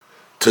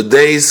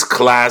Today's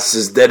class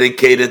is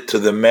dedicated to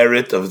the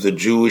merit of the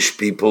Jewish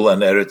people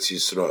and Eretz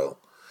Yisrael.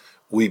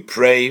 We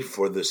pray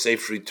for the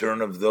safe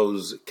return of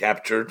those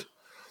captured,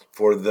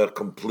 for the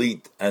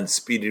complete and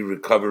speedy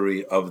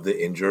recovery of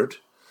the injured,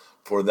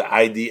 for the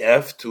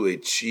IDF to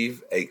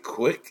achieve a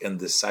quick and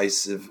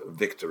decisive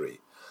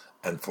victory,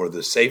 and for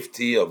the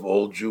safety of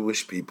all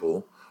Jewish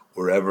people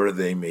wherever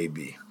they may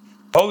be.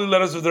 Holy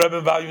Letters of the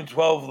Rebbe, Volume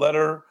 12,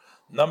 letter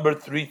number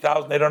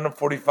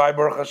 3845,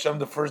 Baruch Hashem,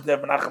 the first day of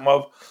Menachem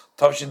Av,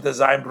 Tavshin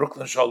Tezayim,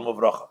 Brooklyn, Shalom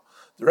Uvracha.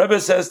 The Rebbe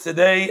says,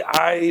 today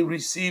I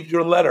received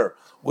your letter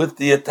with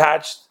the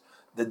attached,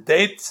 the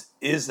date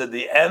is at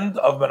the end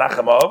of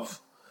Menachem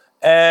Av,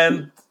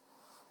 and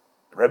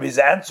the Rebbe is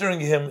answering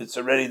him, it's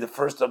already the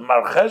first of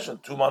Mar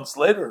Cheshvan, 2 months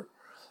later.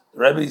 The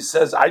Rebbe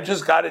says, I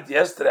just got it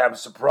yesterday, I'm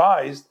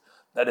surprised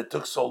that it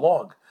took so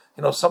long.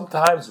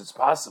 Sometimes it's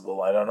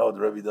possible, I don't know, the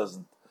Rebbe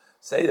doesn't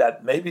say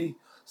that, maybe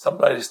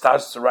somebody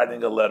starts to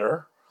writing a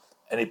letter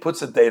and he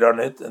puts a date on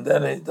it and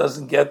then he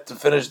doesn't get to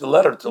finish the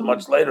letter till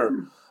much later,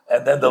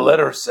 and then the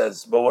letter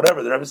says, but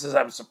whatever, the Rebbe says,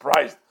 I'm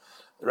surprised.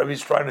 The Rebbe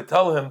is trying to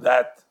tell him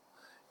that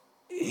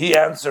he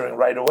answering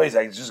right away,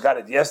 I just got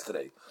it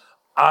yesterday.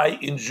 I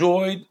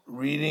enjoyed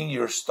reading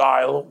your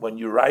style when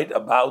you write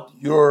about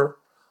your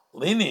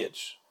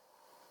lineage,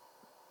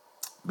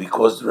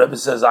 because the Rebbe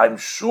says, I'm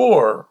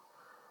sure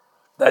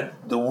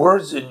that the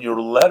words in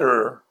your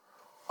letter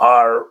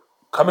are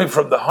coming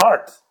from the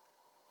heart.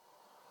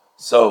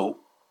 So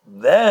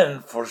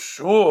then, for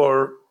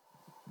sure,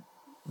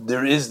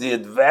 there is the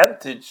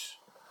advantage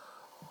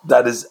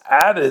that is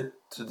added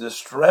to the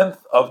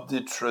strength of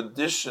the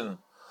tradition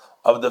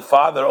of the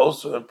father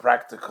also in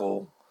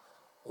practical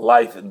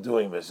life in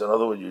doing this. In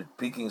other words, you're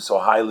speaking so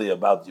highly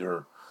about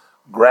your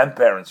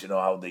grandparents,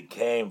 how they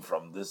came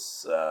from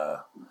this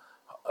a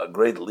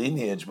great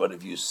lineage, but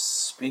if you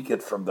speak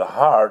it from the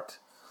heart,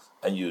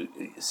 and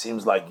it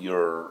seems like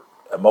you're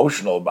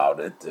emotional about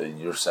it,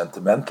 you're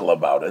sentimental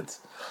about it.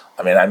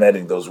 I mean, I'm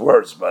adding those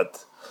words,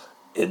 but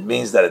it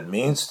means that it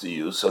means to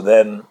you, so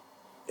then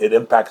it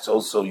impacts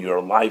also your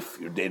life,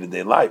 your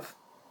day-to-day life.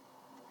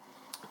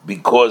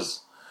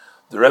 Because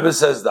the Rebbe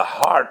says the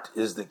heart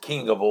is the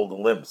king of all the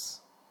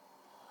limbs.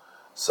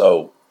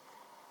 So,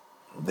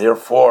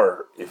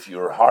 therefore, if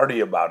you're hearty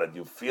about it,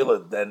 you feel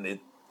it, then it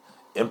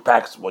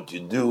impacts what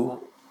you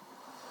do.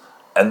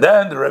 And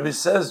then the Rebbe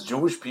says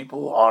Jewish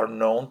people are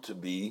known to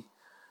be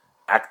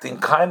acting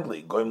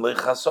kindly, goim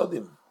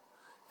lechasodim,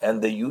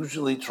 and they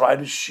usually try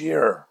to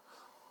share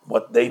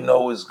what they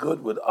know is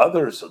good with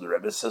others. So the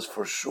Rebbe says,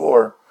 for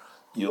sure,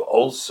 you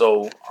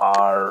also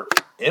are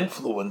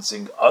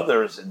influencing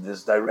others in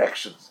this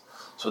direction.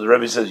 So the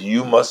Rebbe says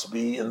you must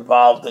be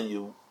involved and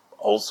you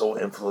also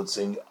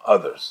influencing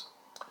others.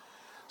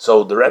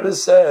 So the Rebbe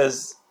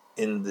says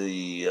in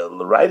the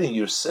writing,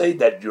 you say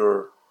that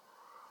your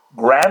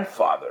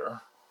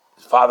grandfather,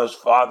 his father's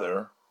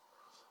father,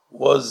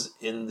 was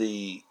in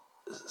the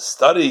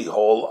study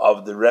hall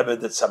of the Rebbe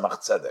de Tzemach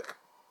Tzedek.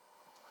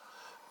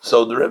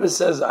 So the Rebbe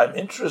says, I'm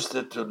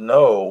interested to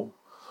know,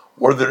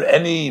 were there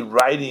any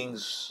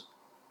writings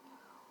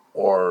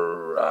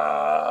or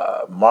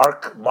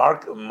mark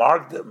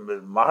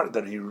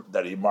that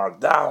he marked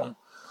down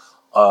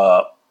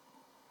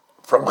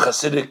from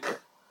Hasidic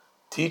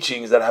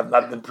teachings that have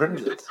not been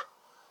printed?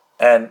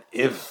 And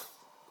if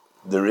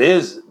there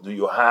is, do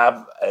you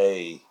have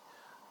a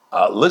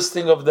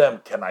listing of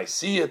them? Can I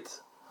see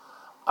it?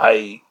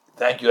 I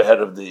thank you ahead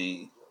of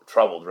the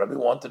trouble. The Rebbe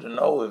wanted to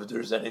know if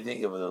there's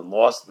anything of it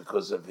lost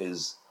because of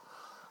his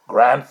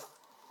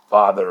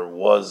grandfather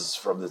was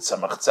from the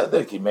Tzemach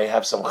Tzedek. He may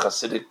have some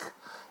Hasidic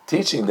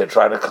teaching they're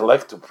trying to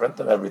collect to print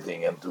them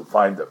everything and to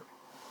find them.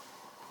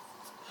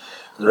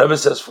 The Rebbe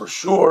says for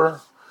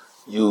sure,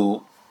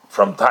 you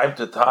from time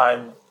to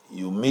time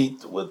you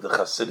meet with the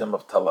Hasidim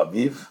of Tel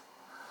Aviv.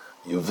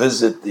 You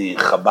visit the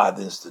Chabad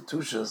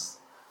institutions.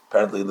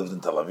 Apparently, he lived in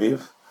Tel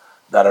Aviv,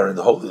 that are in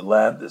the Holy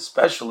Land.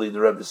 Especially, the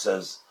Rebbe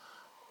says,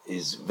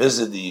 is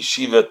visit the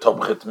Yeshiva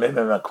Tomchet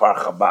Mimim and Kfar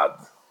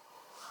Chabad.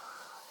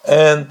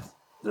 And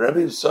the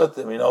Rebbe said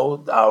to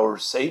him, our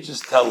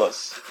sages tell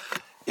us,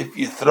 if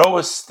you throw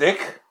a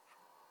stick,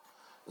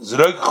 if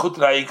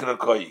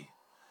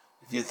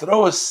you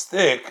throw a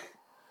stick,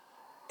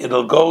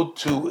 it'll go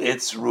to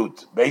its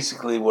root.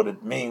 Basically, what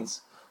it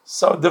means,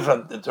 some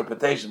different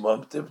interpretation. One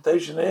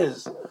interpretation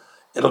is,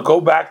 it'll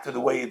go back to the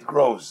way it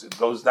grows. It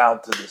goes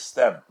down to the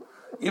stem.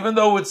 Even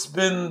though it's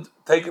been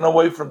taken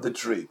away from the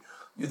tree.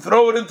 You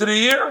throw it into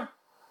the air,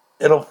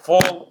 it'll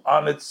fall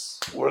on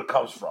where it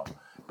comes from.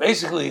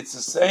 Basically, it's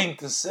a saying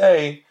to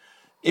say,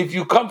 if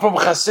you come from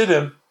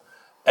Hasidim,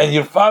 and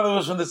your father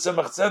was from the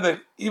Tzemach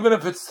Tzedek, even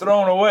if it's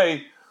thrown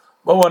away,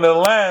 but when it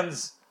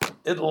lands,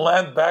 it'll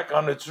land back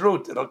on its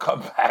root. It'll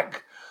come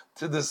back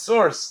to the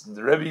source.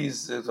 The Rebbe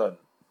is and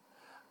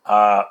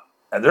the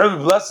Rebbe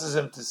blesses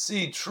him to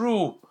see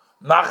true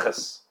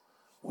nachas,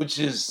 which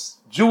is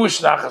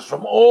Jewish nachas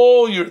from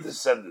all your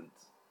descendants,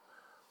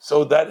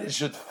 so that it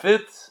should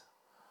fit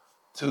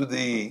to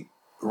the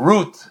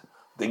root,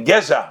 the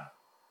gezah,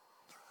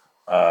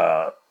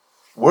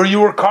 where you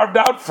were carved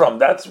out from.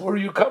 That's where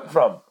you come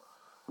from.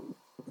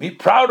 Be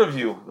proud of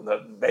you.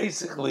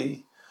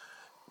 Basically,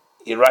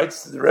 he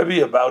writes to the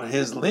Rebbe about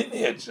his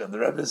lineage, and the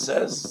Rebbe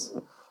says,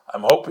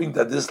 I'm hoping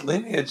that this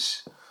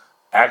lineage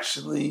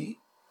actually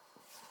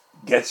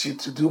gets you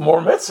to do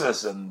more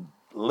mitzvahs and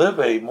live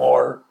a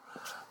more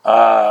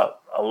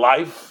a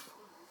life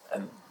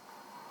and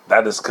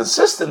that is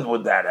consistent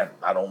with that, and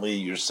not only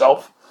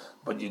yourself,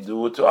 but you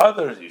do it to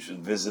others. You should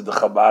visit the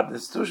Chabad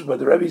institution. But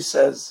the Rebbe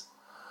says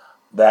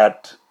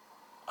that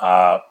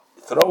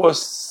throw a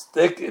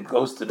stick, it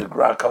goes to the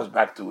ground, comes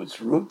back to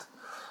its root,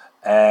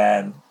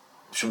 and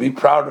should be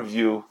proud of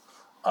you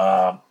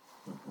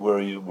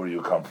where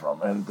you come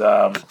from. And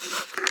the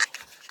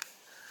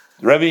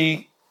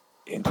Rebbe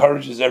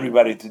encourages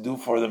everybody to do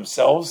for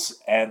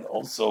themselves and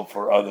also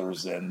for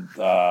others, and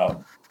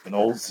in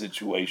all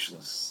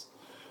situations.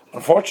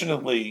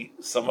 Unfortunately,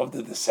 some of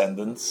the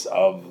descendants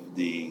of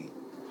the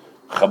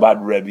Chabad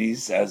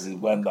Rebbes, as it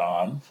went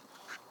on,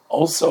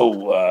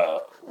 also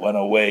went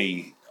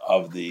away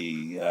of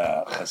the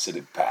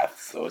Hasidic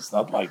path. So it's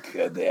not like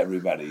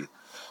everybody.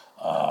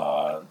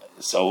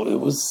 So it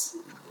was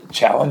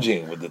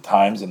challenging with the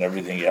times and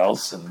everything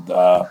else, and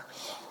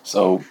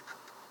so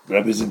the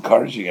Rebbe is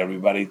encouraging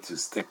everybody to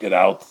stick it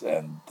out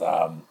and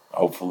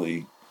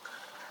hopefully,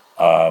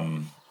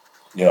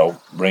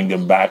 bring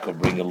them back or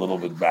bring a little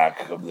bit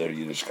back of their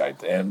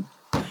Yiddishkeit. And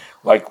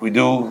like we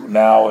do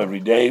now every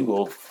day,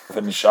 we'll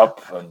finish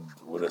up and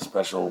with a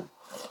special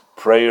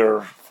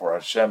prayer for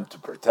Hashem to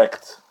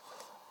protect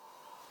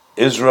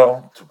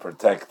Israel, to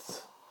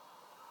protect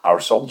our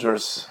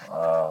soldiers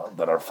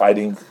that are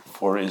fighting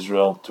for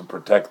Israel, to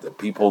protect the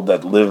people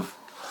that live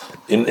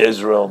in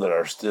Israel that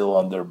are still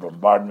under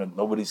bombardment.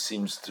 Nobody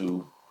seems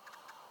to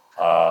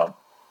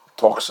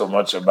talk so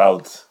much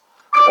about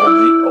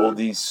all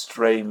these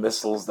stray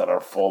missiles that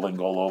are falling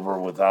all over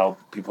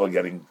without people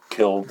getting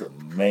killed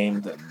and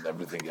maimed and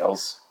everything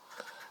else.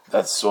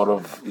 That's sort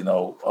of,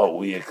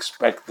 we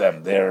expect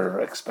them. They're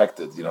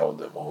expected,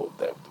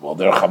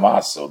 they're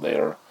Hamas,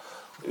 so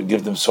we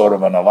give them sort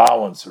of an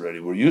allowance already.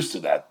 We're used to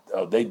that.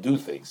 They do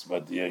things,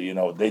 but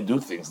they do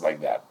things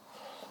like that.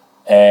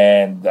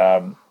 And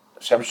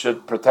Hashem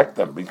should protect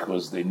them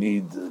because they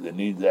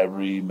need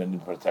every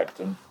minute protect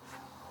them.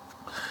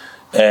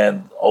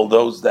 And all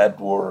those that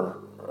were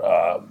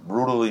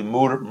brutally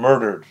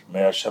murdered,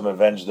 may Hashem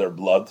avenge their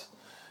blood.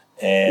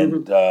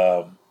 And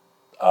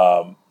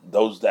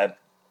those that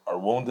are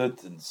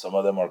wounded, and some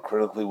of them are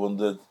critically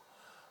wounded,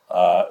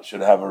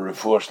 should have a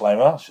refuah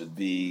shleima, should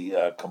be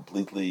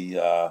completely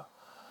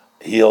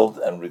healed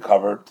and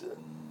recovered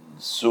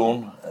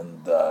soon,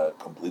 and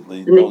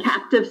completely. And the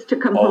captives to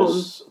come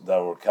home.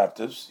 That were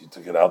captives, you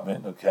took it out,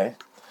 man. Okay.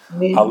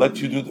 I'll let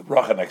you do the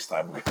bracha next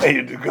time. Okay,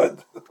 you do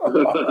good.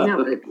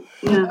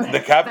 And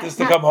the captives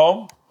to come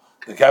home.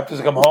 The captives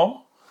to come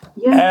home.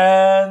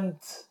 Yeah. And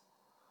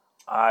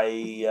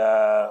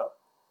I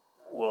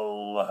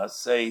will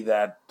say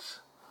that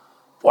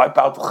wipe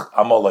out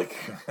Amalek.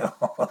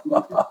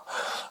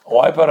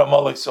 Wipe out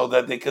Amalek so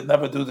that they could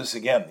never do this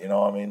again.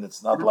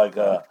 It's not like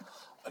a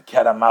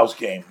cat and mouse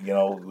game.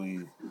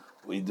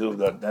 We do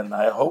that. And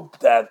I hope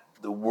that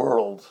the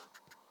world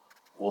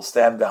will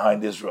stand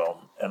behind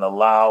Israel and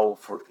allow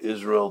for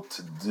Israel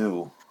to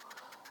do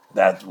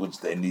that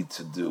which they need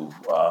to do.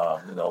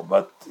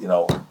 But we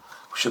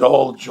should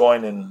all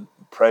join in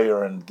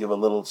prayer and give a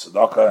little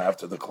tzedakah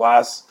after the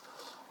class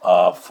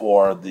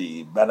for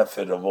the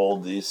benefit of all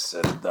this,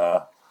 and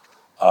a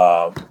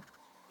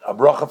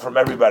bracha from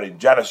everybody.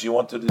 Janice, you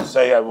wanted to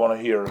say? I want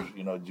to hear.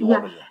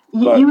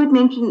 You had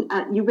mentioned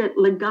you read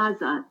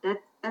Legaza.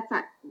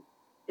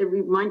 It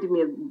reminded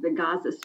me of the Gaza